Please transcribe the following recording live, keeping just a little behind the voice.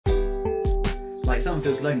like someone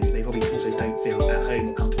feels lonely, they probably also don't feel at home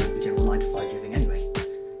or comfortable with the general 9 to 5 living anyway.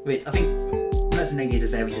 Which I think merchant navy is a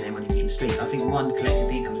very to anyone you meet in the street. I think one collective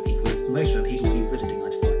thing comes to people is most of the people who wouldn't do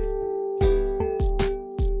 9 to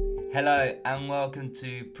 5. Hello and welcome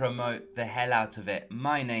to Promote the Hell Out of It.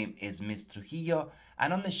 My name is Ms. Trujillo,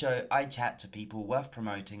 and on the show I chat to people worth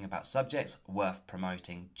promoting about subjects worth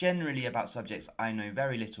promoting. Generally about subjects I know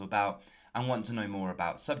very little about and want to know more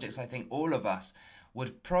about. Subjects I think all of us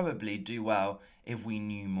would probably do well if we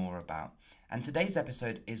knew more about. And today's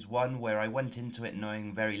episode is one where I went into it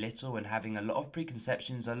knowing very little and having a lot of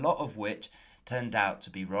preconceptions, a lot of which turned out to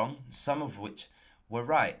be wrong, some of which were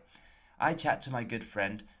right. I chat to my good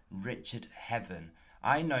friend Richard Heaven.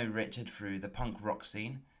 I know Richard through the punk rock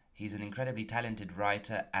scene. He's an incredibly talented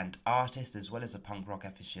writer and artist as well as a punk rock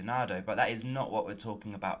aficionado, but that is not what we're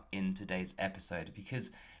talking about in today's episode,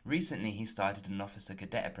 because recently he started an officer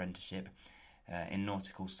cadet apprenticeship in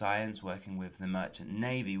nautical science working with the Merchant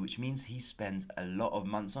Navy, which means he spends a lot of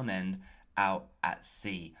months on end out at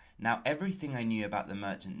sea. Now, everything I knew about the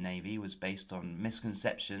Merchant Navy was based on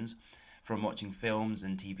misconceptions from watching films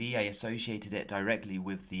and TV. I associated it directly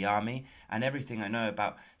with the army, and everything I know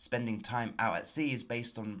about spending time out at sea is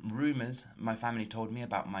based on rumours my family told me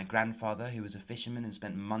about my grandfather, who was a fisherman and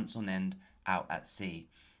spent months on end out at sea.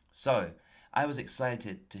 So, I was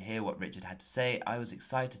excited to hear what Richard had to say. I was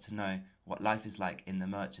excited to know what life is like in the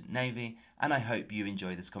Merchant Navy, and I hope you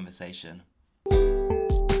enjoy this conversation.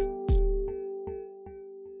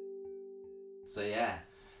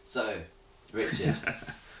 So Richard,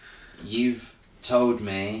 you've told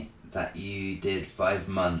me that you did 5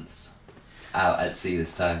 months out at sea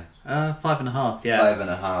this time. 5.5, yeah.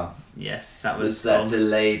 5.5. Yes, that was... Was that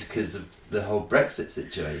delayed because of the whole Brexit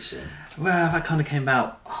situation? Well, that kind of came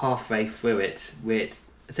about halfway through it, with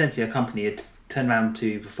essentially a company had turned around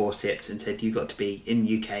to the 4 ships and said, you've got to be in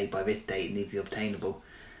the UK by this date and easily obtainable,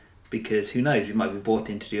 because who knows, you might be brought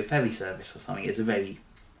in to do a ferry service or something. It's a very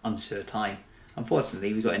unsure time.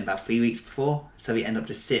 Unfortunately, we got in about 3 weeks before, so we ended up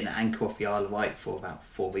just sitting at anchor off the Isle of Wight for about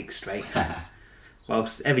 4 weeks straight.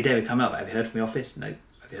 Whilst every day we come up, have you heard from the office? No.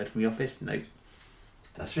 Have you heard from the office? No.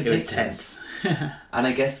 That's ridiculous. It was tense. And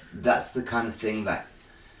I guess that's the kind of thing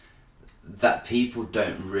that people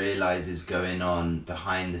don't realise is going on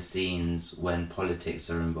behind the scenes when politics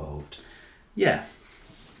are involved. Yeah.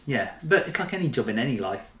 But it's like any job in any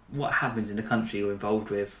life. What happens in the country you're involved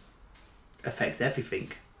with affects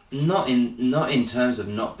everything. Not in terms of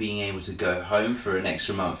not being able to go home for an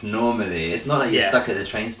extra month normally. It's not like you're stuck at the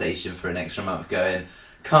train station for an extra month going,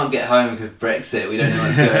 can't get home because Brexit, we don't know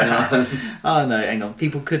what's going on. Oh no, hang on.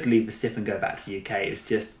 People could leave the ship and go back to the UK. It's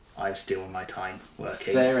just I'm still on my time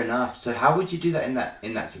working. Fair enough. So how would you do that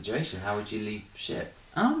in that situation? How would you leave ship?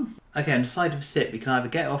 Okay, on the side of a ship, you can either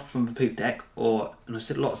get off from the poop deck, or on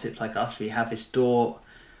a lot of ships like us, we have this door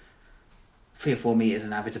 3 or 4 metres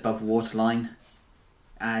on average above the waterline,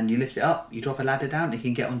 and you lift it up, you drop a ladder down, and you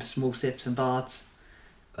can get onto small ships and barges.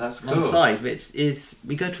 That's cool. On the side, which is,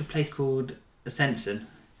 we go to a place called Ascension.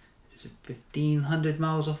 It's 1,500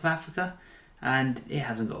 miles off of Africa, and it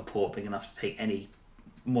hasn't got a port big enough to take any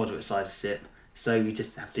moderate sized ship. So we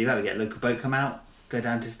just have to do that. We get a local boat come out, go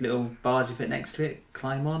down to this little barge you put next to it,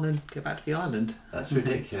 climb on and go back to the island. That's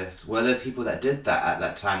ridiculous. Were there people that did that at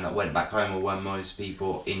that time that went back home, or were most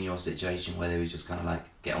people in your situation where they were just kind of like,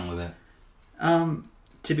 get on with it?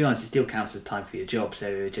 To be honest, it still counts as time for your job, so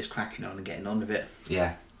we were just cracking on and getting on with it.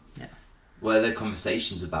 Yeah. Were there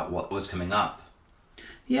conversations about what was coming up?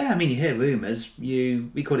 Yeah, I mean, you hear rumours.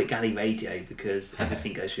 We call it galley radio because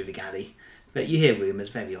everything goes through the galley. But you hear rumours,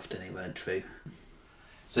 very often they weren't true.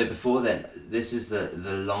 So before then, this is the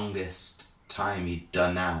longest time you'd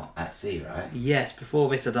done out at sea, right? Yes, before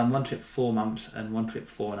this I'd done one trip 4 months and one trip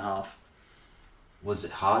 4.5. Was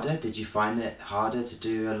it harder? Did you find it harder to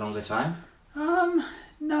do a longer time?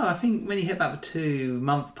 No, I think when you hit about the 2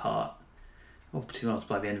 month part, or 2 months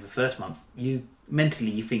by the end of the first month, you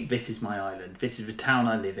mentally think, this is my island, this is the town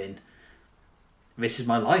I live in, this is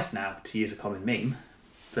my life now, to use a common meme.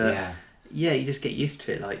 But yeah, you just get used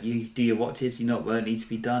to it. Like, you do your watches, you know what work needs to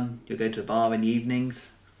be done, you'll go to a bar in the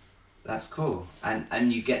evenings. That's cool.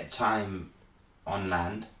 And you get time on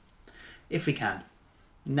land? If we can.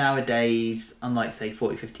 Nowadays, unlike say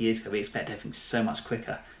 40, 50 years ago, we expect everything so much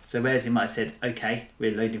quicker. So whereas you might have said, okay,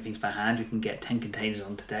 we're loading things by hand, we can get 10 containers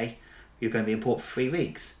on today, you're going to be in port for 3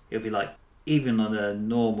 weeks. It'll be like, even on a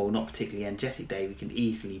normal, not particularly energetic day, we can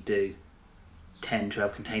easily do 10,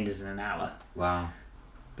 12 containers in an hour. Wow.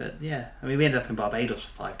 But yeah, I mean, we ended up in Barbados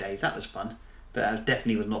for 5 days. That was fun, but that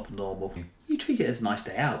definitely was not the normal. You treat it as a nice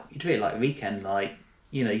day out. You treat it like a weekend, like,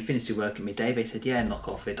 you know, you finish your work at midday, they said, yeah, knock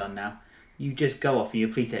off, we're done now. you just go off and you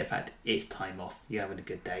appreciate the fact it's time off. You're having a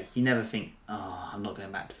good day. You never think, oh, I'm not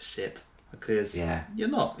going back to the SIP, because you're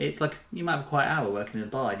not. It's like you might have a quiet hour working in a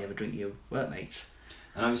bar and you have a drink with your workmates.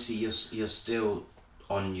 And obviously you're still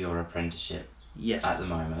on your apprenticeship at the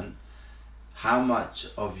moment. How much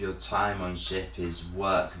of your time on ship is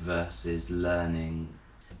work versus learning?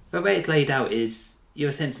 The way it's laid out is you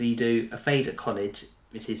essentially do a phase at college,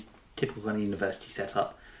 which is typical kind of university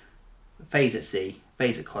setup, phase at sea,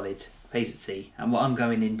 phase at college, phase at sea. And what I'm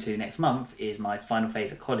going into next month is my final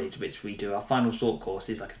phase at college, which we do our final short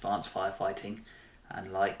courses like advanced firefighting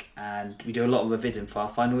and we do a lot of revision for our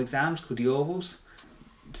final exams called the orals.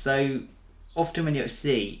 So often when you're at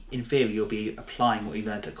sea, in theory you'll be applying what you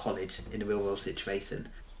learned at college in a real world situation.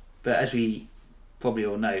 But as we probably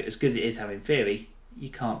all know, as good as it is having theory, you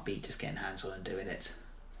can't beat just getting hands on and doing it.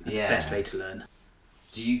 That's the best way to learn.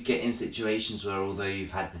 Do you get in situations where, although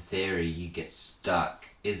you've had the theory, you get stuck?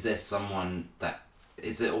 Is it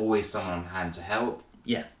always someone on hand to help?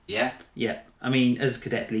 Yeah. Yeah? Yeah. I mean, as a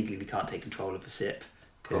cadet, legally we can't take control of a SIP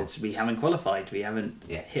because we haven't qualified, we haven't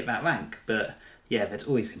hit that rank. But yeah, there's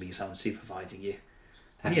always going to be someone supervising you.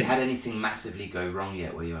 Have you had anything massively go wrong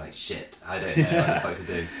yet where you're like, shit, I don't know what the fuck to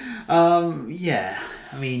do? Yeah.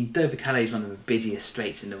 I mean, Dover-Calais is one of the busiest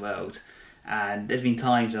straits in the world. And there's been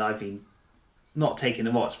times that I've been not taking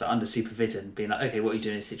the watch, but under supervision, being like, okay, what are you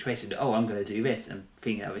doing in this situation? Oh, I'm going to do this, and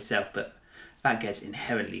thinking of myself. But that gets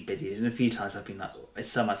inherently busy. And a few times I've been like, there's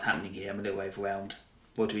so much happening here, I'm a little overwhelmed.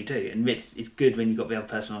 What do we do? And it's good when you've got the other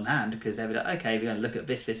person on hand, because they'll be like, okay, we're going to look at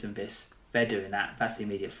this, this and this. They're doing that. That's the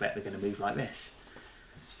immediate threat. We're going to move like this.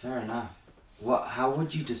 It's fair enough. How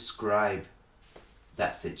would you describe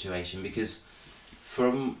that situation? Because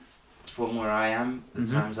from where I am, the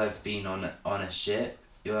times I've been on a ship,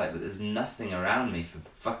 you're like, but there's nothing around me for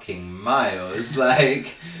fucking miles.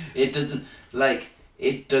 Like, it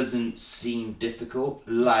doesn't seem difficult.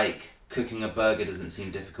 Like cooking a burger doesn't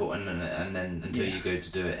seem difficult, and then until you go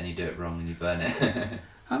to do it and you do it wrong and you burn it.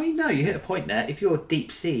 I mean, no, you hit a point there. If you're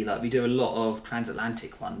deep sea, like we do a lot of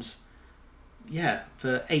transatlantic ones,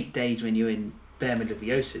 for 8 days when you're in bare middle of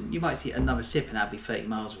the ocean, you might see another ship and that'll be 30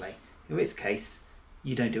 miles away. In which case,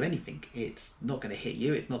 you don't do anything. It's not going to hit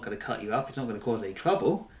you, it's not going to cut you up, it's not going to cause any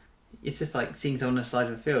trouble. It's just like seeing someone on the side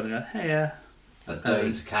of the field and going, hey, But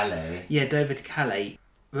Dover to Calais. Yeah, Dover to Calais.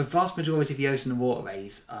 The vast majority of the ocean and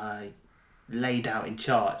waterways are laid out in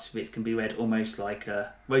charts which can be read almost like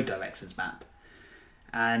a road directions map.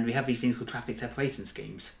 And we have these things called traffic separation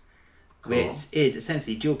schemes, which is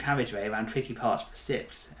essentially dual carriageway around tricky parts for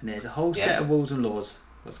SIPs. And there's a whole set of rules and laws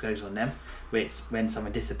what goes on them, which when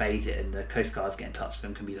someone disobeys it and the Coast Guards get in touch with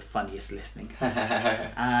them can be the funniest listening.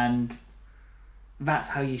 And that's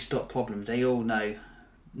how you stop problems. They all know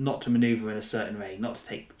not to manoeuvre in a certain way, not to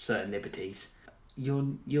take certain liberties.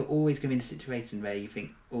 You're always going to be in a situation where you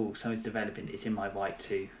think, oh, something's developing, it's in my right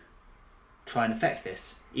to try and affect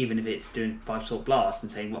this, even if it's doing 5-shot blasts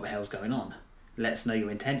and saying what the hell's going on. Let us know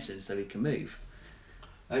your intentions so we can move.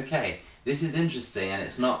 Okay, this is interesting, and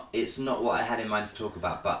it's not what I had in mind to talk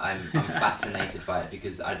about, but I'm fascinated by it,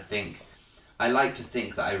 because I like to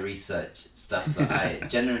think that I research stuff that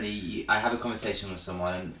I have a conversation with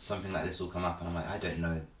someone and something like this will come up and I'm like, I don't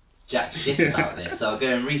know jack shit about this, so I'll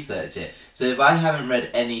go and research it. So if I haven't read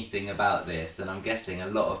anything about this, then I'm guessing a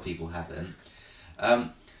lot of people haven't.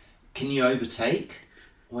 Can you overtake?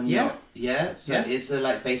 So is there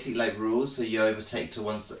like basic like rules, so you overtake to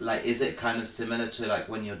one, like is it kind of similar to like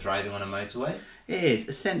when you're driving on a motorway? It is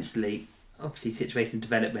essentially. Obviously situations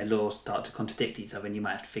develop where laws start to contradict each other and you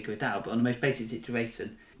might have to figure it out, but on the most basic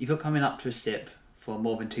situation, if you're coming up to a SIP for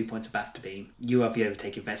more than 2 points of BAFTA beam, you are the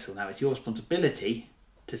overtaking vessel. Now it's your responsibility,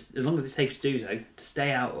 to, as long as it's safe to do so, to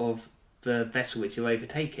stay out of the vessel which you're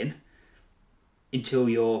overtaking until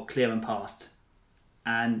you're clear and past.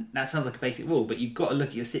 And that sounds like a basic rule, but you've got to look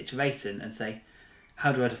at your situation and say,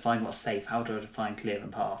 how do I define what's safe? How do I define clear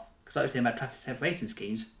and path? Because like I was saying about traffic separation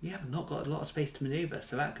schemes, you have not got a lot of space to manoeuvre,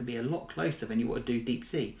 so that could be a lot closer than you want to do deep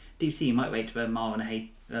sea. Deep sea, you might wait to a mile and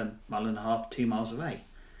a half, 2 miles away.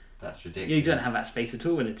 That's ridiculous. You don't have that space at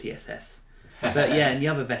all in a TSS. But yeah, and the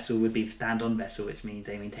other vessel would be the stand-on vessel, which means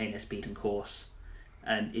they maintain their speed and course,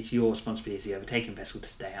 and it's your responsibility as the overtaking vessel to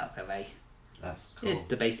stay out their way. That's cool. It's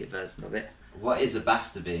the basic version of it. What is a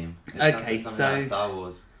BAFTA beam? It sounds like something out of Star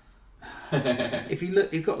Wars. If you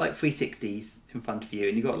look, you've got like 360s in front of you,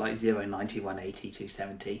 and you've got like 0, 90, 180,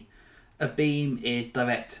 270. A beam is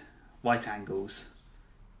direct right angles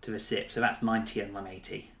to the SIP, so that's 90 and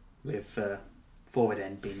 180, with forward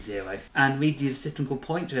end being 0. And we'd use a system called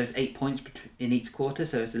point, where there's 8 points in each quarter,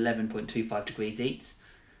 so it's 11.25 degrees each.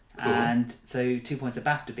 Cool. And so 2 points of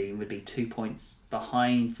BAFTA beam would be 2 points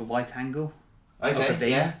behind the right angle, of the Okay, beam.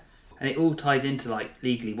 yeah. And it all ties into like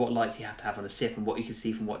legally what lights you have to have on a ship and what you can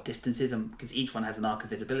see from what distances, and because each one has an arc of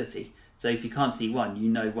visibility. So if you can't see one, you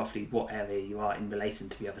know roughly what area you are in relation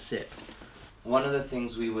to the other ship. One of the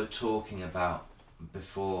things we were talking about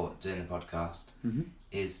before doing the podcast Mm-hmm.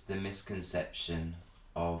 is the misconception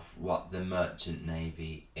of what the merchant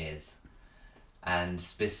navy is. And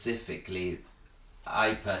specifically,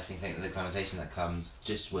 I personally think that the connotation that comes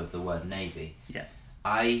just with the word navy. Yeah.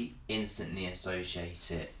 I instantly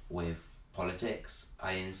associate it with politics.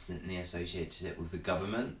 I instantly associated it with the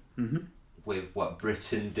government, Mm-hmm. with what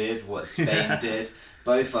Britain did, what Spain did.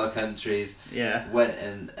 Both our countries Yeah. went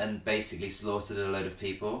and basically slaughtered a load of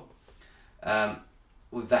people.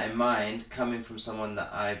 With that in mind, coming from someone that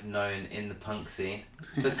I've known in the punk scene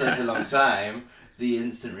for such a long time, the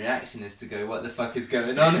instant reaction is to go, what the fuck is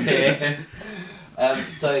going on here?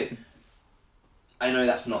 So, I know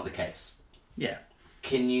that's not the case. Yeah.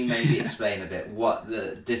 Can you maybe explain a bit what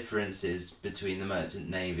the difference is between the merchant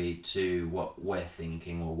navy to what we're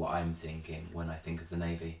thinking or what I'm thinking when I think of the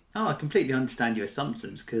navy? Oh, I completely understand your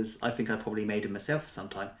assumptions because I think I probably made them myself for some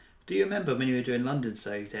time. Do you remember when you were doing London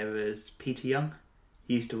shows, there was Peter Young?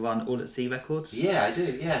 He used to run All at Sea Records. Yeah, I do,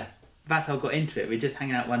 yeah. That's how I got into it. We were just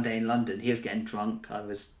hanging out one day in London. He was getting drunk. I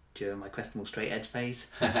was during my questionable straight edge phase.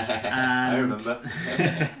 I remember.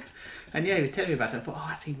 And yeah, he was telling me about it. I thought, oh,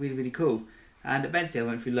 that seemed really, really cool. And eventually I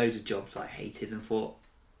went through loads of jobs I hated and thought,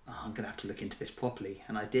 oh, I'm going to have to look into this properly.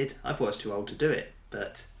 And I did. I thought I was too old to do it,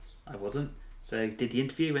 but I wasn't. So did the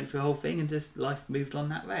interview, went through the whole thing, and just life moved on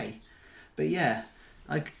that way. But yeah,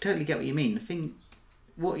 I totally get what you mean. The thing,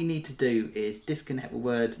 what you need to do is disconnect the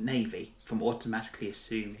word navy from automatically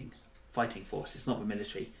assuming fighting force. It's not the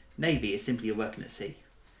military. Navy is simply you're working at sea.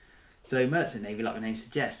 So merchant navy, like the name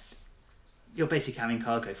suggests, you're basically carrying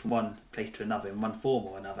cargo from one place to another in one form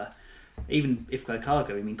or another. Even if by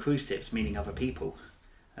cargo, I mean cruise ships, meaning other people.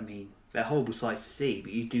 I mean, they're horrible sights to see,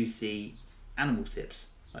 but you do see animal ships,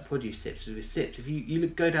 like produce ships. With ships, if you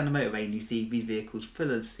go down the motorway and you see these vehicles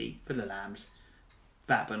full of lambs,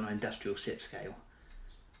 that but on an industrial ship scale,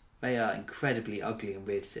 they are incredibly ugly and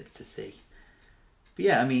weird ships to see. But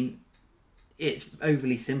yeah, I mean, it's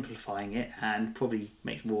overly simplifying it and probably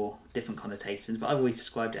makes more different connotations, but I've always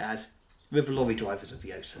described it as river lorry drivers of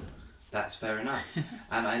the ocean. That's fair enough.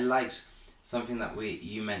 And I liked something that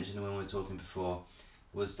you mentioned when we were talking before,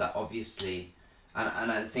 was that obviously,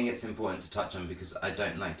 and I think it's important to touch on because I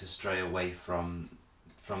don't like to stray away from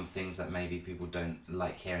things that maybe people don't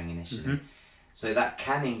like hearing initially. Mm-hmm. So that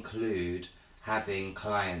can include having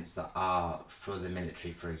clients that are for the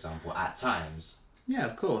military, for example, at times. Yeah,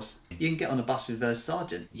 of course. You can get on a bus with a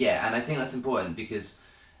sergeant. Yeah, and I think that's important because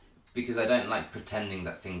I don't like pretending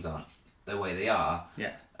that things aren't the way they are.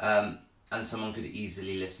 Yeah. And someone could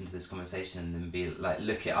easily listen to this conversation and then be like,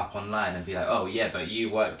 look it up online and be like, oh yeah, but you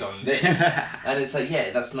worked on this. And it's like,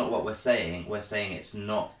 yeah, that's not what we're saying. We're saying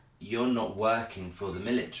you're not working for the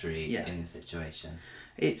military in this situation.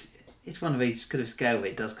 It's one of these, because of scale of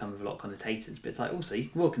it does come with a lot of connotations, but it's like also you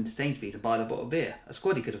can walk into Sainsbury's and buy a bottle of beer. A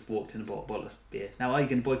squaddy could have walked in and bought a bottle of beer. Now are you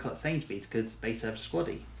going to boycott Sainsbury's because they serve a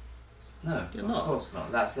squaddy? No, You're of not. course not.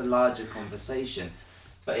 That's a larger conversation.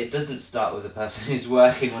 But it doesn't start with the person who's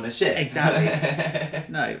working on a ship. Exactly.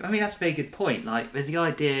 No, I mean, that's a very good point. Like, there's the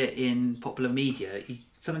idea in popular media,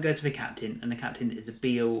 someone goes to the captain, and the captain is the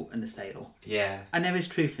be-all and the sail. Yeah. And there is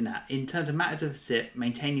truth in that. In terms of matters of the ship,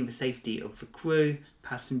 maintaining the safety of the crew,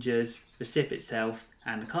 passengers, the ship itself,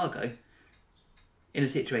 and the cargo, in a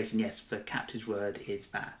situation, yes, the captain's word is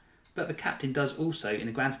that. But the captain does also, in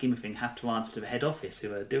the grand scheme of things, have to answer to the head office,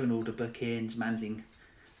 who are doing all the bookings, managing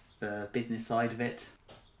the business side of it.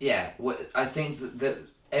 Yeah, I think that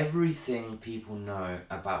everything people know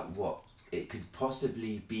about what it could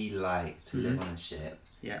possibly be like to live on a ship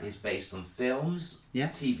is based on films,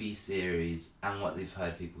 TV series, and what they've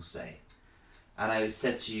heard people say. And I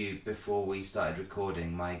said to you before we started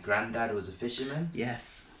recording, my granddad was a fisherman.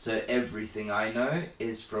 Yes. So everything I know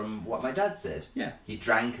is from what my dad said. Yeah. He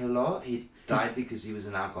drank a lot. He died because he was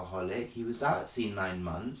an alcoholic. He was out at sea 9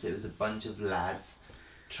 months. It was a bunch of lads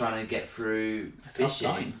trying to get through fishing.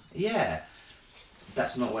 Tough time. Yeah.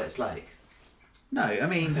 That's not what it's like. No, I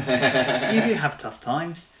mean, you do have tough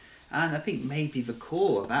times. And I think maybe the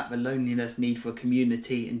core of that, the loneliness, need for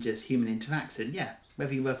community and just human interaction, yeah.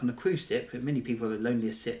 Whether you work on a cruise ship, many people are the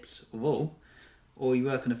loneliest ships of all, or you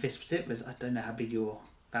work on a fish ship, I don't know how big your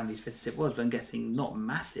family's fish ship was, but I'm guessing not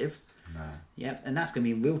massive. No. Yeah, and that's going to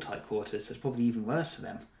be in real tight quarters, so it's probably even worse for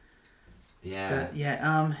them. Yeah. But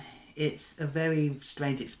yeah, it's a very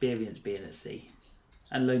strange experience being at sea.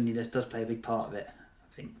 And loneliness does play a big part of it,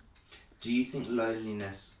 I think. Do you think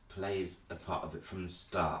loneliness plays a part of it from the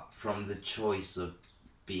start, from the choice of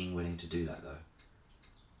being willing to do that, though?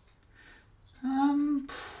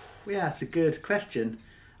 Yeah, it's a good question.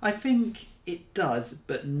 I think it does,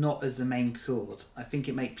 but not as the main cause. I think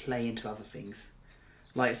it may play into other things.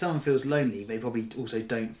 Like, if someone feels lonely, they probably also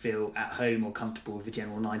don't feel at home or comfortable with a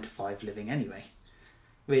general 9 to 5 living anyway.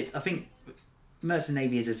 Which I think Merchant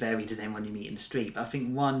Navy is as varied as anyone you meet in the street, but I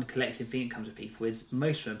think one collective thing that comes with people is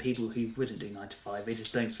most of them people who wouldn't do 9 to 5, they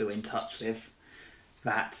just don't feel in touch with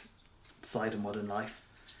that side of modern life.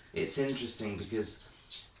 It's interesting because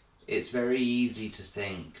it's very easy to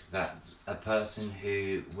think that a person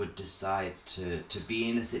who would decide to be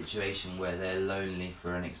in a situation where they're lonely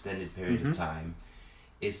for an extended period of time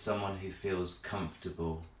is someone who feels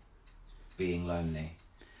comfortable being lonely.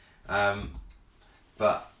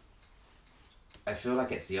 But I feel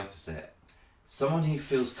like it's the opposite. Someone who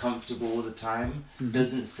feels comfortable all the time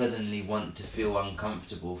doesn't suddenly want to feel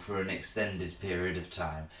uncomfortable for an extended period of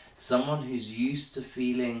time. Someone who's used to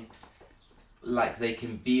feeling like they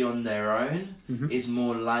can be on their own is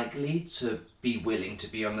more likely to be willing to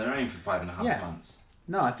be on their own for 5.5 months.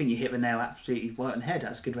 No, I think you hit the nail absolutely right on the head.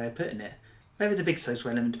 That's a good way of putting it. There's a big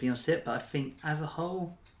social element to be on SIP, but I think as a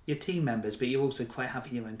whole, you're team members, but you're also quite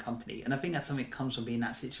happy in your own company. And I think that's something that comes from being in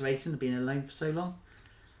that situation, being alone for so long.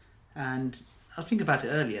 And I was thinking about it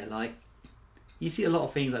earlier, like, you see a lot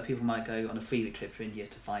of things like people might go on a 3-week trip to India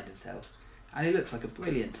to find themselves. And it looks like a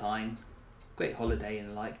brilliant time, great holiday and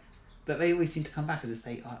the like. But they always seem to come back and just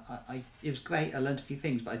say, it was great, I learned a few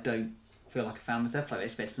things, but I don't feel like I found myself, like I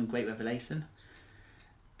expected some great revelation.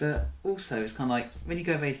 But also, it's kind of like, when you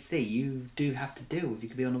go away to sea, you do have to deal with, you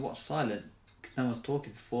could be on the watch silent, because no one's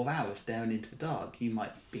talking for 4 hours, staring into the dark. You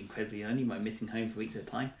might be incredibly lonely, you might be missing home for weeks at a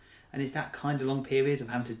time. And it's that kind of long period of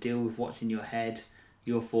having to deal with what's in your head,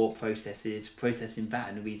 your thought processes, processing that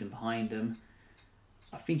and the reason behind them.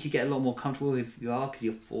 I think you get a lot more comfortable if you are, because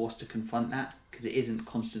you're forced to confront that, because it isn't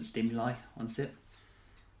constant stimuli on SIP.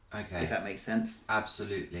 Okay. If that makes sense.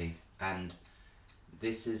 Absolutely. And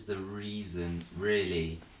this is the reason,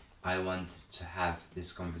 really, I wanted to have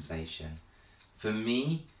this conversation. For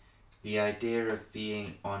me, the idea of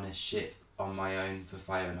being on a ship on my own for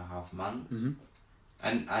 5.5 months,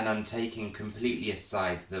 and I'm taking completely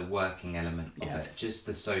aside the working element of it, just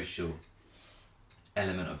the social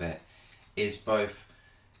element of it, is both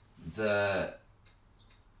the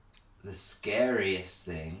scariest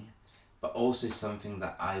thing, but also something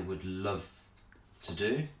that I would love to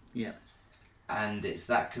do. Yeah. And it's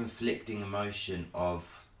that conflicting emotion of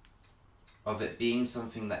it being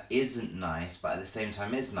something that isn't nice, but at the same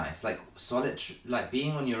time is nice. Like like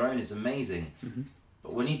being on your own is amazing,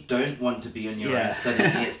 but when you don't want to be on your own,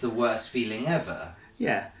 suddenly it's the worst feeling ever.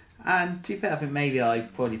 Yeah. And to be fair, I think maybe I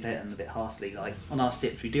probably play it a bit harshly. Like, on our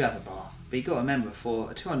SIPs, we do have a bar, but you've got to remember,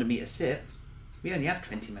 for a 200 metre SIP, we only have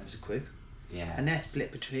 20 members of crew. Yeah. And they're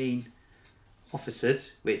split between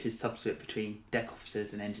officers, which is subsplit between deck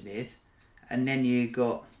officers and engineers. And then you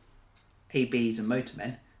got ABs and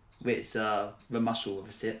motormen, which are the muscle of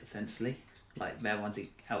a SIP, essentially. Like, they're ones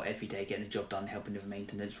out every day getting the job done, helping with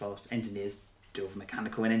maintenance, whilst engineers deal with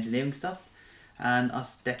mechanical and engineering stuff. And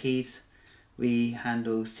us deckies, we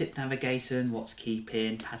handle SIP navigation, watch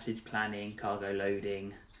keeping, passage planning, cargo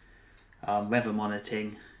loading, weather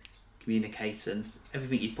monitoring, communications,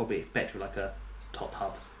 everything you'd probably expect with like a top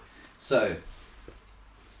hub. So,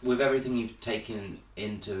 with everything you've taken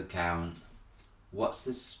into account, what's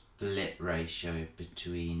the split ratio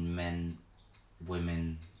between men,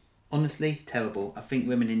 women? Honestly, terrible. I think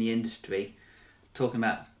women in the industry, talking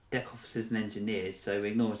about deck officers and engineers, so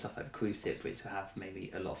ignoring stuff like the cruise SIP, which will have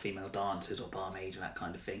maybe a lot of female dancers or barmaids or that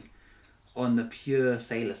kind of thing. On the pure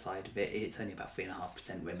sailor side of it, it's only about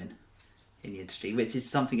 3.5% women in the industry, which is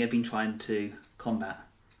something they've been trying to combat.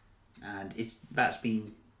 And that's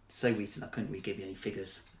been so recent, I couldn't really give you any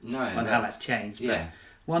figures on how that's changed. But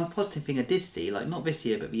one positive thing I did see, like not this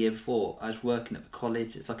year but the year before, I was working at the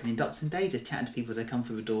college. It's like an induction day, just chatting to people as they come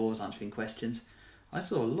through the doors, answering questions. I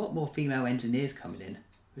saw a lot more female engineers coming in,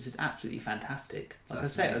 which is absolutely fantastic. Like I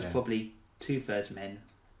said, it was probably 2/3 men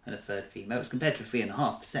and 1/3 female, which compared to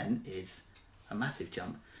 3.5% is a massive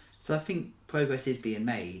jump. So I think progress is being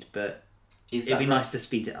made, but it'd be nice to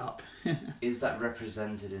speed it up. Is that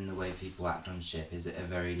represented in the way people act on ship? Is it a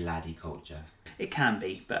very laddie culture? It can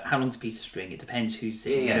be, but how long's a piece of string? It depends who's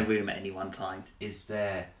sitting in a room at any one time. Is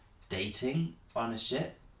there dating on a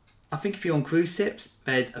ship? I think if you're on cruise ships,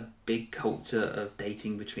 there's a big culture of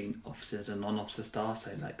dating between officers and non-officer staff,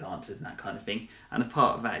 so like dancers and that kind of thing. And a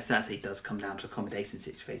part of that is that it does come down to accommodation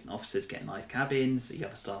situation. Officers get nice cabins, the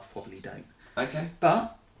other staff probably don't. Okay.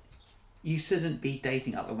 But you shouldn't be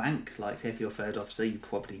dating up a rank. Like, say, if you're a third officer, you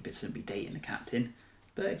probably shouldn't be dating the captain.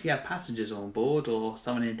 But if you have passengers on board or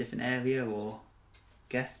someone in a different area or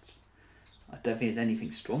guests, I don't think there's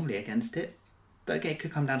anything strongly against it. But again, it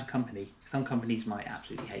could come down to company. Some companies might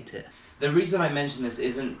absolutely hate it. The reason I mention this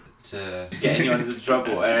isn't to get anyone into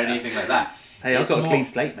trouble or anything like that. Hey, I've got a clean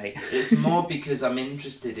slate, mate. It's more because I'm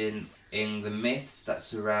interested in the myths that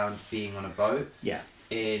surround being on a boat. Yeah.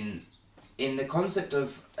 In the concept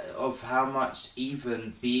of how much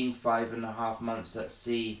even being 5.5 months at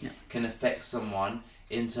sea can affect someone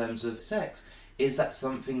in terms of sex. Is that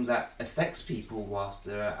something that affects people whilst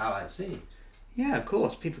they're out at sea? Yeah, of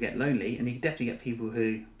course. People get lonely, and you definitely get people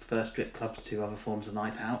who prefer strip clubs to other forms of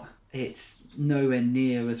night out. It's nowhere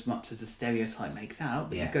near as much as the stereotype makes out,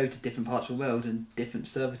 but you go to different parts of the world and different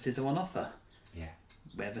services are on offer. Yeah.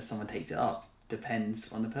 Whether someone takes it up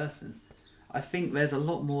depends on the person. I think there's a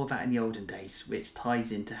lot more of that in the olden days, which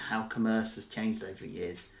ties into how commerce has changed over the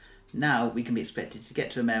years. Now we can be expected to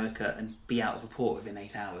get to America and be out of the port within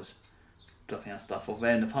 8 hours, dropping our stuff off.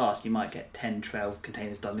 Where in the past you might get 10, 12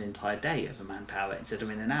 containers done in an entire day of a manpower instead of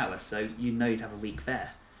in an hour, so you know you'd have a week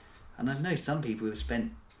there. And I know some people who have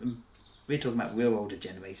spent, we're talking about real older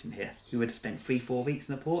generation here, who would have spent 3-4 weeks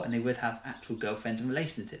in the port and they would have actual girlfriends and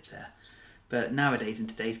relationships there. But nowadays, in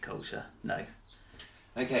today's culture, no.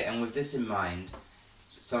 Okay, and with this in mind,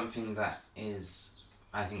 something that is,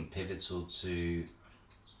 I think, pivotal to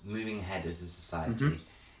moving ahead as a society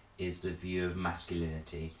is the view of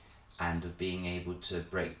masculinity and of being able to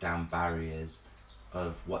break down barriers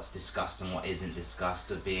of what's discussed and what isn't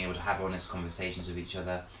discussed, of being able to have honest conversations with each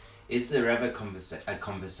other. Is there ever a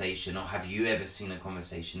conversation, or have you ever seen a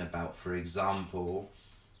conversation about, for example,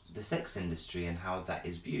 the sex industry and how that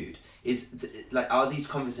is viewed? Are these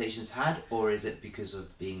conversations had, or is it because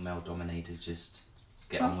of being male dominated, just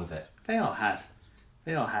get on with it? They are had,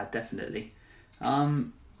 definitely.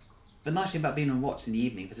 The nice thing about being on Watch in the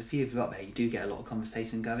evening, there's a few of you up there, you do get a lot of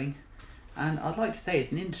conversation going. And I'd like to say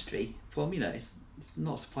it's an industry from, it's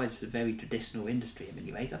not surprised it's a very traditional industry in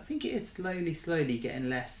many ways. I think it is slowly getting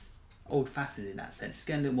less old-fashioned in that sense. It's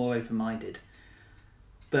getting a little more open-minded.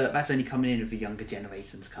 But that's only coming in with the younger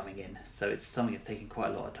generations coming in, so it's something that's taking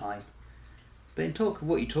quite a lot of time. But in talk of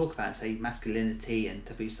what you talk about, say masculinity and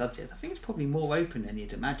taboo subjects, I think it's probably more open than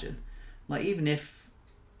you'd imagine. Like, even if,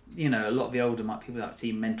 a lot of the older people like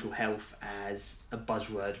see mental health as a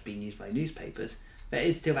buzzword being used by newspapers, there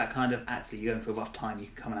is still that kind of, actually, you're going through a rough time, you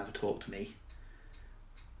can come and have a talk to me.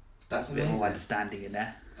 That's a bit amazing. more understanding in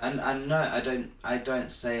there. And no, I don't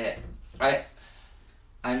say it.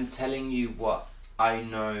 I'm telling you what I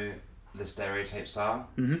know the stereotypes are,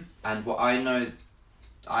 and what I know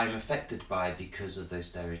I'm affected by because of those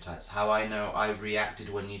stereotypes. How I know I reacted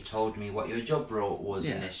when you told me what your job role was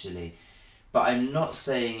initially. But I'm not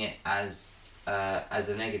saying it as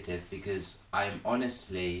a negative, because I'm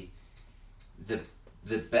honestly,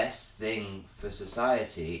 the best thing for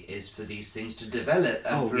society is for these things to develop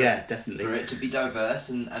and definitely. For it to be diverse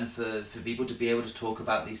and for people to be able to talk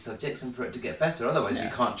about these subjects and for it to get better. Otherwise we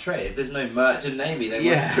can't trade. If there's no merchant navy, then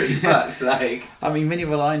we're pretty fucked. Like, I mean, when you're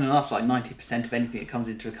relying on us, like 90% of anything that comes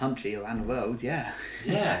into a country around the world, yeah,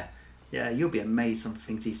 you'll be amazed some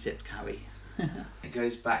things these ships carry. It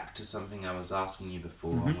goes back to something I was asking you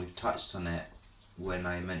before, and we've touched on it when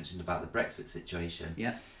I mentioned about the Brexit situation.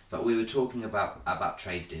 Yeah. But we were talking about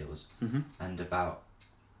trade deals and about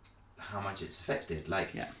how much it's affected.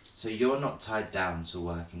 So you're not tied down to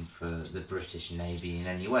working for the British Navy in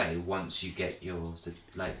any way once you get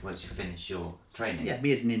once you finish your training. Yeah,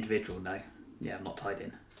 me as an individual, no. Yeah, I'm not tied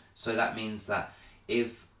in. So that means that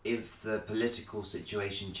if the political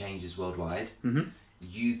situation changes worldwide,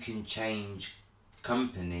 you can change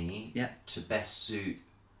company to best suit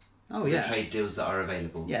the trade deals that are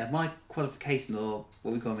available. Yeah, my qualification, or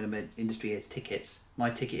what we call in the industry is tickets. My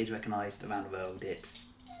ticket is recognised around the world. It's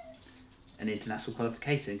an international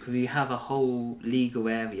qualification because we have a whole legal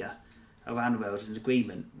area around the world as an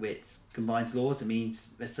agreement which combines laws. It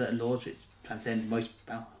means there's certain laws which transcend most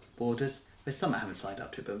borders. There's some that haven't signed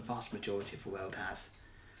up to it, but the vast majority of the world has.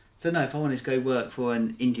 So no, if I wanted to go work for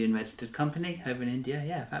an Indian registered company over in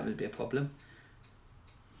India, that would be a problem.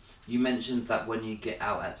 You mentioned that when you get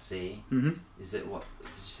out at sea, is it, what did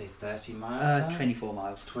you say, 30 miles out? 24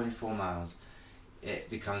 miles. 24 miles. It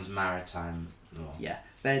becomes maritime law. Yeah,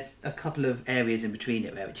 there's a couple of areas in between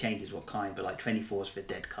it where it changes what kind, but 24 is for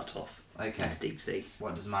dead cut off into deep sea.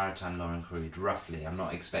 What does maritime law include, roughly? I'm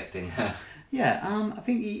not expecting... I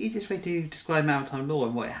think the easiest way to describe maritime law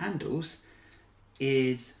and what it handles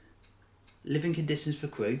is living conditions for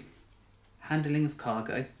crew, handling of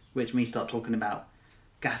cargo, which means start talking about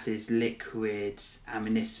gases, liquids,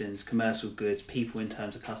 ammunitions, commercial goods, people in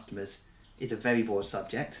terms of customers is a very broad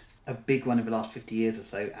subject. A big one over the last 50 years or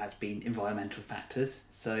so has been environmental factors.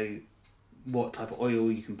 So what type of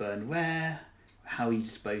oil you can burn where, how you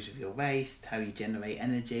dispose of your waste, how you generate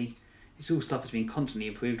energy. It's all stuff that's been constantly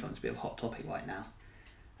improved on. It's a bit of a hot topic right now.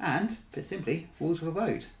 And, put simply, rules of the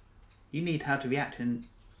road. You need how to react in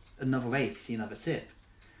another way if you see another SIP.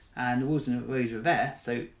 And the rules and the roads are there,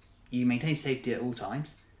 so you maintain safety at all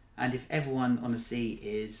times. And if everyone on the sea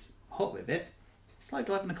is hot with it, it's like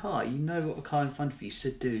driving a car. You know what the car in front of you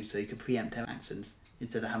should do, so you can preempt their actions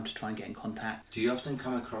instead of having to try and get in contact. Do you often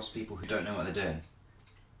come across people who don't know what they're doing?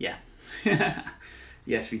 Yeah.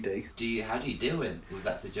 Yes, we do. How do you deal with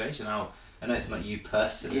that situation? I know it's not you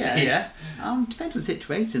personally. Yeah. Depends on the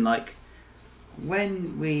situation. Like,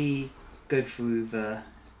 when we go through the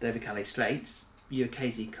Dover-Calais Straits, you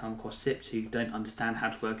occasionally come across SIPs who don't understand how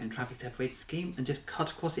to work in a traffic separation scheme and just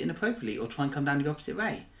cut across it inappropriately or try and come down the opposite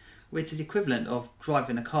way, which is equivalent of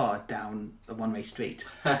driving a car down a one-way street.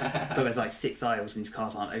 But there's like 6 aisles and these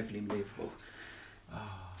cars aren't overly manoeuvrable.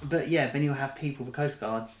 But yeah, then you'll have people, the Coast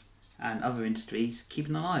Guards and other industries,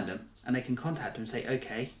 keeping an eye on them, and they can contact them and say,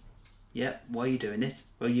 okay, why are you doing this?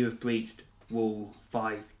 Well, you have breached rule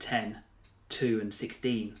 5, 10, 2 and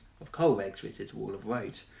 16 of coal regs, which is rule of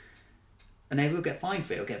roads. And they will get fined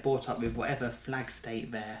for it, or get brought up with whatever flag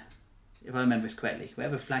state they're, if I remember this correctly,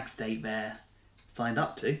 whatever flag state they're signed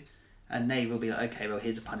up to, and they will be like, okay, well,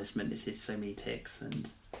 here's a punishment, this is so many ticks. And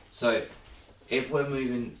so if we're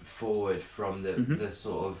moving forward from the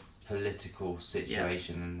sort of political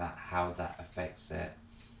situation and how that affects it,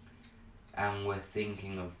 and we're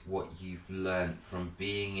thinking of what you've learned from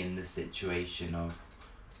being in the situation of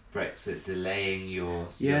Brexit delaying your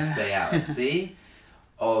stay out at sea,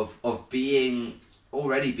 of being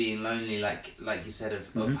lonely, like you said,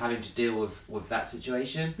 of having to deal with that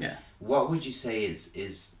situation. What would you say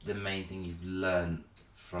is the main thing you've learned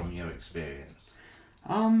from your experience?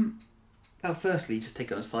 Well, firstly, just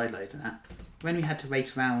take it on a side load and that. When we had to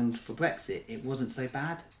wait around for Brexit, it wasn't so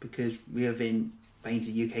bad because we were in range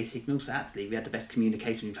of UK signals, so actually we had the best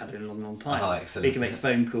communication we've had in a long, long time. Oh, excellent. We could make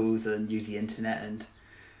phone calls and use the internet and,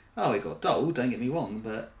 it got dull, don't get me wrong,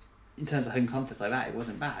 but in terms of home comforts like that, it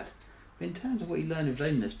wasn't bad. But in terms of what you learn with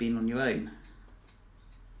loneliness, being on your own,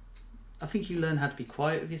 I think you learn how to be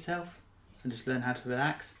quiet with yourself and just learn how to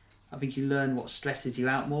relax. I think you learn what stresses you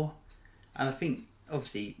out more. And I think,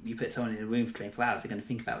 obviously, you put someone in a room for 24 hours, they're going to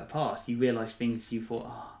think about the past. You realise things you thought,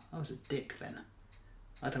 I was a dick then.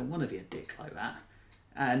 I don't want to be a dick like that.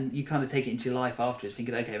 And you kind of take it into your life afterwards,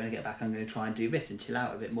 thinking, okay, when I get back, I'm going to try and do this and chill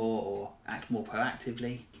out a bit more or act more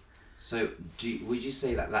proactively. So would you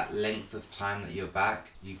say that length of time that you're back,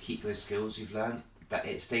 you keep those skills you've learned, that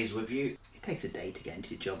it stays with you? It takes a day to get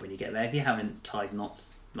into your job when you get there. If you haven't tied knots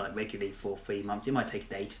like regularly for 3 months, it might take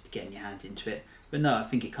a day just to get your hands into it. But no, I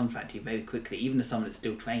think it comes back to you very quickly. Even as someone that's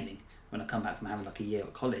still training, when I come back from having like a year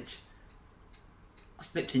at college, I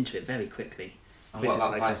slipped into it very quickly. And what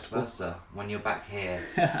about vice versa? When you're back here,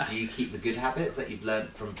 do you keep the good habits that you've learned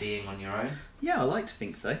from being on your own? Yeah, I like to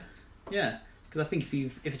think so. Yeah, because I think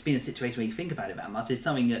if it's been a situation where you think about it that much, it's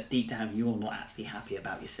something that deep down you're not actually happy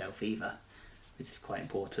about yourself either, which is quite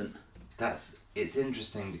important. It's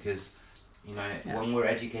interesting because, when we're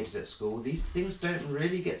educated at school, these things don't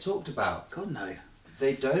really get talked about. God, no.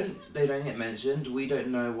 They don't get mentioned. We don't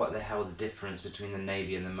know what the hell the difference between the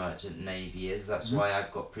Navy and the Merchant Navy is. That's why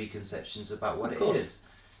I've got preconceptions about what it is.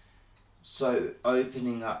 So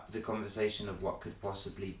opening up the conversation of what could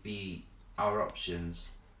possibly be our options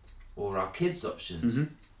or our kids' options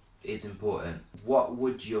is important. What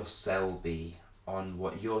would your sell be on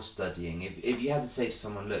what you're studying? If you had to say to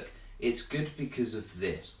someone, look, it's good because of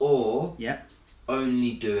this, or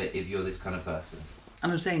only do it if you're this kind of person.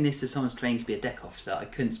 And I'm saying this as someone's trained to be a deck officer. I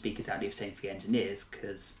couldn't speak exactly the same for the engineers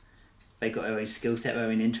because they got their own skill set, their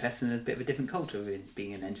own interests, and a bit of a different culture in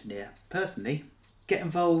being an engineer. Personally, get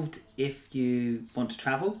involved if you want to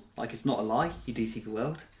travel. Like, it's not a lie, you do see the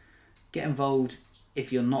world. Get involved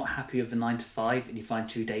if you're not happy with the 9 to 5 and you find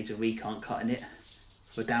 2 days a week aren't cutting it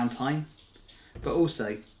for downtime. But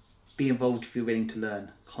also, be involved if you're willing to learn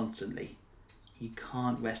constantly. You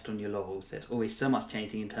can't rest on your laurels. There's always so much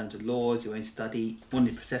changing in terms of laws, your own study,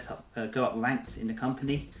 wanting to go up ranks in the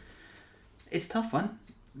company. It's a tough one.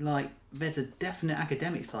 Like, there's a definite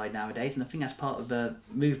academic side nowadays, and I think that's part of the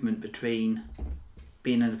movement between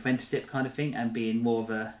being an apprenticeship kind of thing and being more of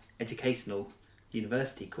a educational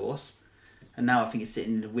university course. And now I think it's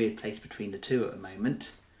sitting in a weird place between the two at the moment,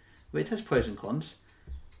 which has pros and cons.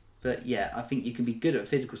 But yeah, I think you can be good at the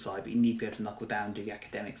physical side, but you need to be able to knuckle down and do the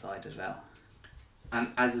academic side as well. And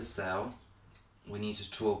as a sell, we need to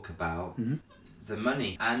talk about Mm-hmm. the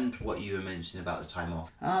money and what you were mentioning about the time off.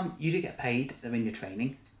 You do get paid when you're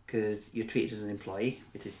training because you're treated as an employee,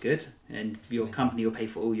 which is good, and your company will pay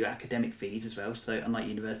for all your academic fees as well. So unlike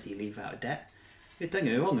university, you leave out of debt. Don't get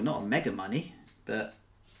me wrong, not a mega money, but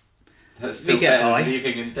That's still get better by. than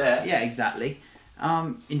leaving in debt. yeah, exactly.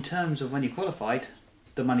 In terms of when you're qualified,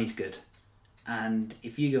 the money's good, and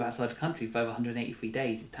if you go outside the country for over 183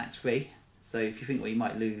 days, it's tax free. So if you think what you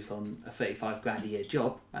might lose on a 35 grand a year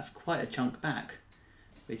job, that's quite a chunk back,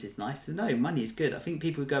 which is nice. So no, money is good. I think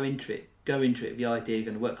people go into it with the idea you're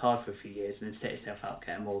going to work hard for a few years and then set yourself up,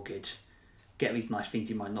 get a mortgage, get these nice things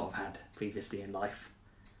you might not have had previously in life.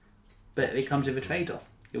 But it comes with a trade-off.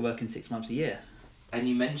 You're working 6 months a year. And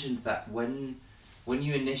you mentioned that when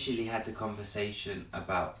you initially had the conversation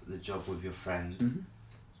about the job with your friend, Mm-hmm.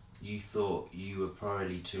 you thought you were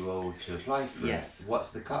probably too old to apply for Yes. it.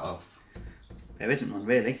 What's the cut-off? There isn't one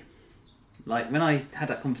really. Like when I had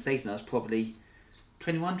that conversation, I was probably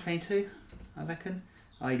 21, 22, I reckon.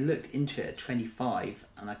 I looked into it at 25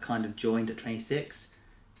 and I kind of joined at 26.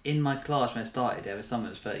 In my class when I started, there was someone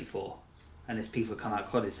that was 34. And there's people who come out of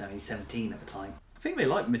college only 17 at the time. I think they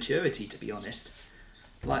like maturity, to be honest.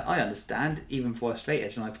 Like, I understand, even for a straight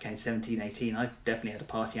edge, when I became 17, 18, I definitely had a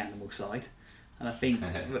party animal side. And I think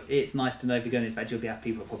it's nice to know if you're going into that job, you have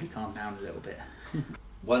people who probably calm down a little bit.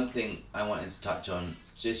 One thing I wanted to touch on,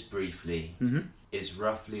 just briefly, Mm-hmm. is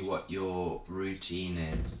roughly what your routine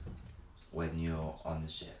is when you're on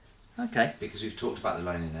the ship. Okay. Because we've talked about the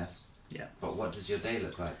loneliness. Yeah. But what does your day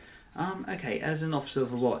look like? Okay, as an officer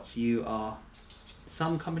of a watch, you are...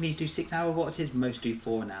 Some companies do 6-hour watches, most do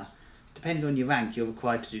 4 now. Depending on your rank, you're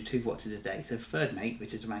required to do 2 watches a day. So third mate,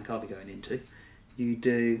 which is the rank I'll be going into, you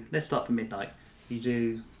do... Let's start from midnight.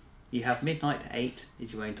 You have midnight to 8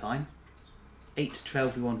 is your own time. 8 to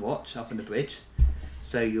 12 you're on watch up on the bridge.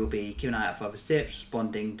 So you'll be keeping an eye out for other ships,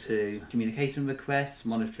 responding to communication requests,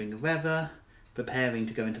 monitoring the weather, preparing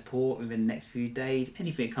to go into port within the next few days.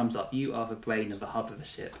 Anything that comes up, you are the brain of the hub of the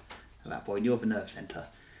ship. At that point, you're the nerve centre.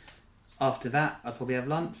 After that, I'll probably have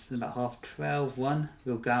lunch, and about 12:30, 1,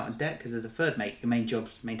 we'll go out on deck, because as a third mate, your main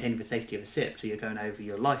job's maintaining the safety of the ship. So you're going over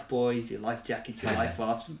your life buoys, your life jackets, your life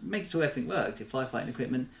rafts, making sure everything works. Your firefighting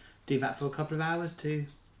equipment, do that for a couple of hours to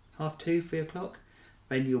 2:30, 3 o'clock.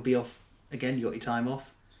 Then you'll be off again, you got your time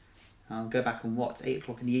off. Go back on watch 8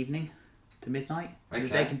 o'clock in the evening to midnight. And the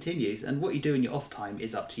day continues. And what you do in your off time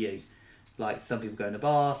is up to you. Like, some people go in the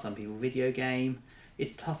bar, some people video game.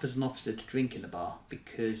 It's tough as an officer to drink in the bar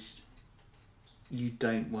because you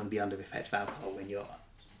don't want to be under the effects of alcohol when you're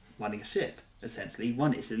running a ship, essentially.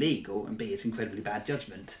 1, it's illegal, and B, it's incredibly bad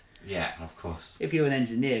judgment. Yeah, of course. If you're an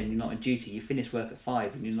engineer and you're not on duty, you finish work at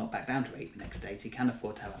 5 and you're not back down to 8 the next day, so you can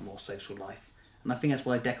afford to have a more social life. And I think that's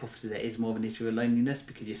why deck officers, there is more of an issue of loneliness,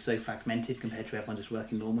 because you're so fragmented compared to everyone just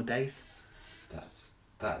working normal days.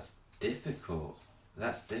 That's difficult.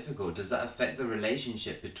 That's difficult. Does that affect the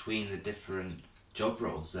relationship between the different job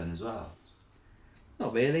roles then as well?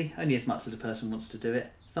 Not really, only as much as the person wants to do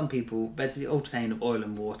it. Some people, there's the old saying of oil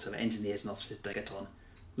and water, that engineers and officers don't get on.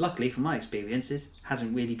 Luckily, from my experiences,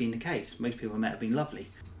 hasn't really been the case. Most people I met have been lovely.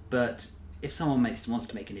 But if someone wants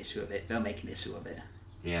to make an issue of it, they'll make an issue of it.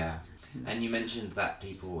 Yeah. And you mentioned that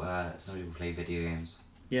some people play video games.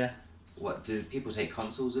 Yeah. What, do people take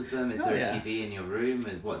consoles with them? Is Oh, there yeah. a TV in your room?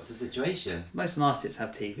 What's the situation? Most of our ships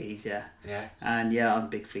have TVs, yeah. Yeah. And yeah, I'm a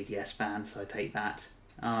big 3DS fan, so I take that.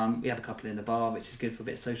 We have a couple in the bar, which is good for a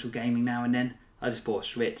bit of social gaming now and then. I just bought a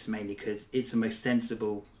Switch mainly because it's the most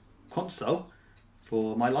sensible console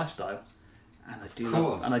for my lifestyle. And I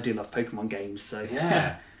do love Pokemon games, so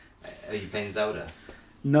Yeah. Are you playing Zelda?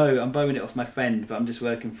 No, I'm borrowing it off my friend, but I'm just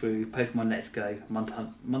working through Pokemon Let's Go,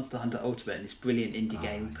 Monster Hunter Ultimate, and this brilliant indie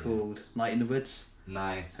game called Night in the Woods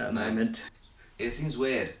Nice. at the moment. It seems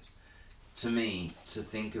weird to me to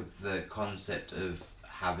think of the concept of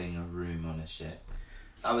having a room on a ship.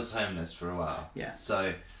 I was homeless for a while. Yeah.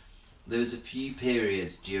 So there was a few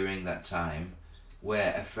periods during that time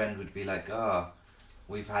where a friend would be like,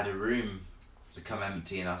 we've had a room become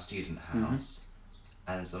empty in our student house.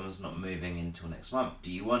 And someone's not moving until next month.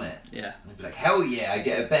 Do you want it? Yeah. And I'd be like, hell yeah, I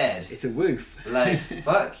get a bed. It's a woof. Like,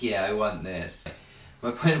 fuck yeah, I want this. My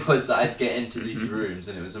point was that I'd get into these rooms,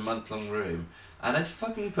 and it was a month-long room, and I'd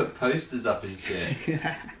fucking put posters up and shit.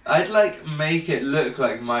 I'd like make it look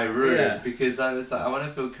like my room because I was like, I want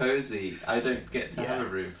to feel cozy. I don't get to have a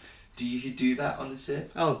room. Do you do that on the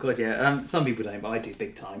ship? Oh god, yeah. Some people don't, but I do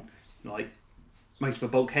big time. Like, most of the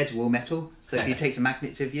bulkheads are all metal, so if you take some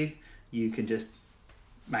magnets with you, you can just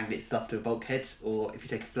magnet stuff to the bulkheads, or if you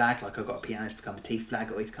take a flag, like I've got a piano, it's become a T flag,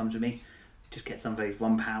 it always comes with me. Just get some of those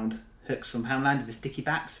 £1 hooks from Poundland with the sticky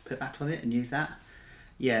backs, put that on it and use that.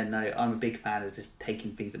 Yeah, no, I'm a big fan of just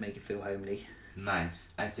taking things that make it feel homely.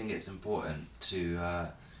 Nice. I think it's important to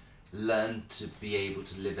learn to be able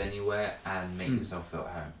to live anywhere and make yourself feel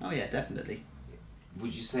at home. Oh yeah, definitely.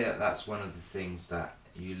 Would you say that that's one of the things that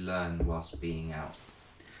you learn whilst being out?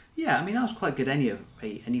 Yeah, I mean, I was quite good anyway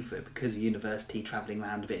because of university, travelling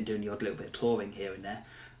around a bit and doing the odd little bit of touring here and there.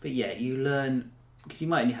 But yeah, you learn, because you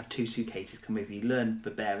might only have 2 suitcases come with you, you learn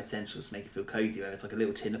the bare essentials to make it feel cosy, whether it's like a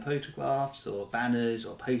little tin of photographs or banners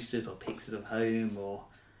or posters or pictures of home or...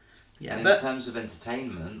 Yeah, and in terms of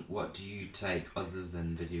entertainment, what do you take other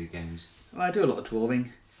than video games? Well, I do a lot of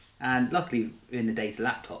drawing, and luckily we're in the data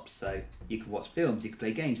laptops, so you can watch films, you can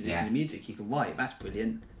play games, you can listen to music, you can write. That's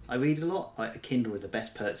brilliant. I read a lot. Like a Kindle is the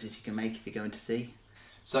best purchase you can make if you're going to sea.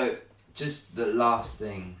 So, just the last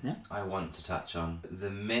thing I want to touch on, the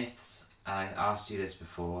myths, and I asked you this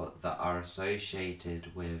before, that are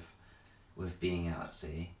associated with being out at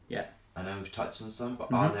sea. Yeah. I know we've touched on some,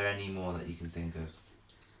 but are there any more that you can think of?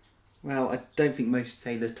 Well, I don't think most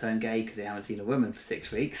sailors turn gay because they haven't seen a woman for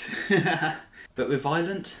 6 weeks. But we're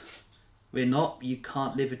violent. We're not. You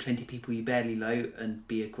can't live with 20 people you barely know and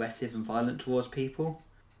be aggressive and violent towards people.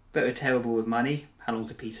 But we're terrible with money. How long's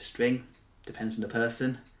a piece of string? Depends on the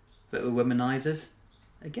person. But we're womanizers.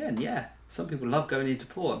 Again, yeah. Some people love going into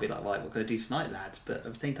port and be like, right, what can I do tonight, lads? But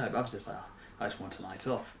at the same time, others just like, oh, I just want a night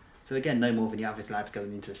off. So again, no more than your average lad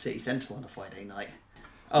going into a city centre on a Friday night.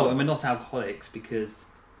 Oh, and we're not alcoholics because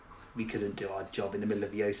we couldn't do our job in the middle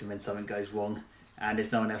of the ocean when something goes wrong, and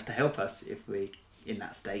there's no one else to help us if we're in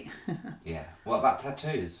that state. Yeah. What about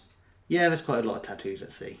tattoos? Yeah, there's quite a lot of tattoos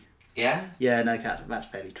at sea. Yeah? Yeah, no, that's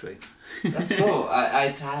fairly true. That's cool. I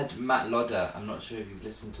had Matt Lodder, I'm not sure if you've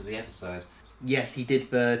listened to the episode. Yes, he did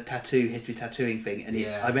the history tattooing thing, and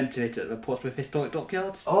I went to it at the Portsmouth Historic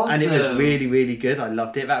Dockyards. Awesome. And it was really, really good. I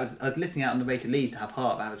loved it. I was listening out on the way to Leeds to have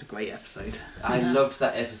heart. That was a great episode. I loved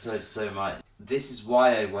that episode so much. This is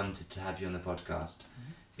why I wanted to have you on the podcast.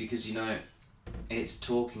 Because, you know, it's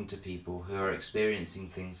talking to people who are experiencing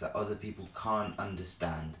things that other people can't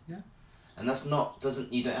understand. Yeah. And that's not,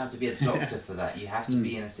 you don't have to be a doctor for that. You have to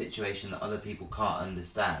be in a situation that other people can't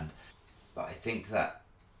understand. But I think that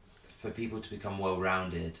for people to become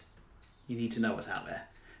well-rounded, you need to know what's out there.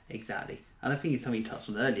 Exactly. And I think it's something you touched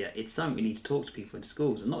on earlier. It's something we need to talk to people in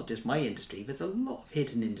schools, and not just my industry. There's a lot of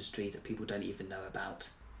hidden industries that people don't even know about.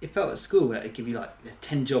 It felt at school where it'd give you like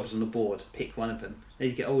 10 jobs on the board, pick one of them. As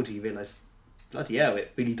you get older, you realise, bloody hell,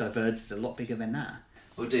 it really diverges a lot bigger than that.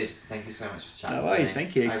 Well, dude, thank you so much for chatting. No worries,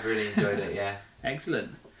 thank you. I've really enjoyed it, yeah.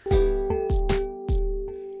 Excellent.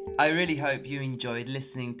 I really hope you enjoyed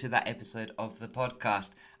listening to that episode of the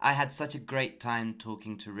podcast. I had such a great time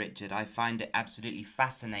talking to Richard. I find it absolutely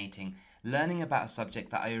fascinating learning about a subject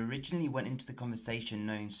that I originally went into the conversation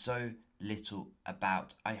knowing so little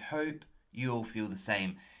about. I hope you all feel the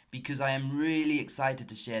same, because I am really excited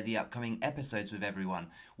to share the upcoming episodes with everyone.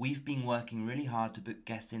 We've been working really hard to book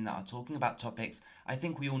guests in that are talking about topics I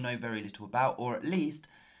think we all know very little about, or at least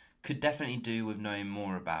could definitely do with knowing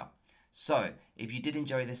more about. So, if you did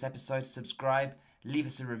enjoy this episode, subscribe, leave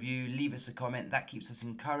us a review, leave us a comment. That keeps us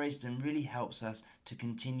encouraged and really helps us to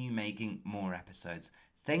continue making more episodes.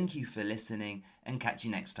 Thank you for listening, and catch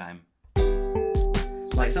you next time.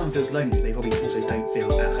 Like, someone feels lonely, they probably also don't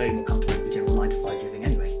feel at home or comfortable with the general 9 to 5 living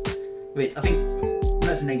anyway. Which I think,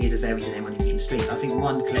 that's an idea that varies in anyone in the street. I think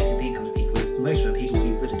one collective thing comes to people is most of the people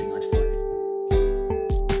who wouldn't do 9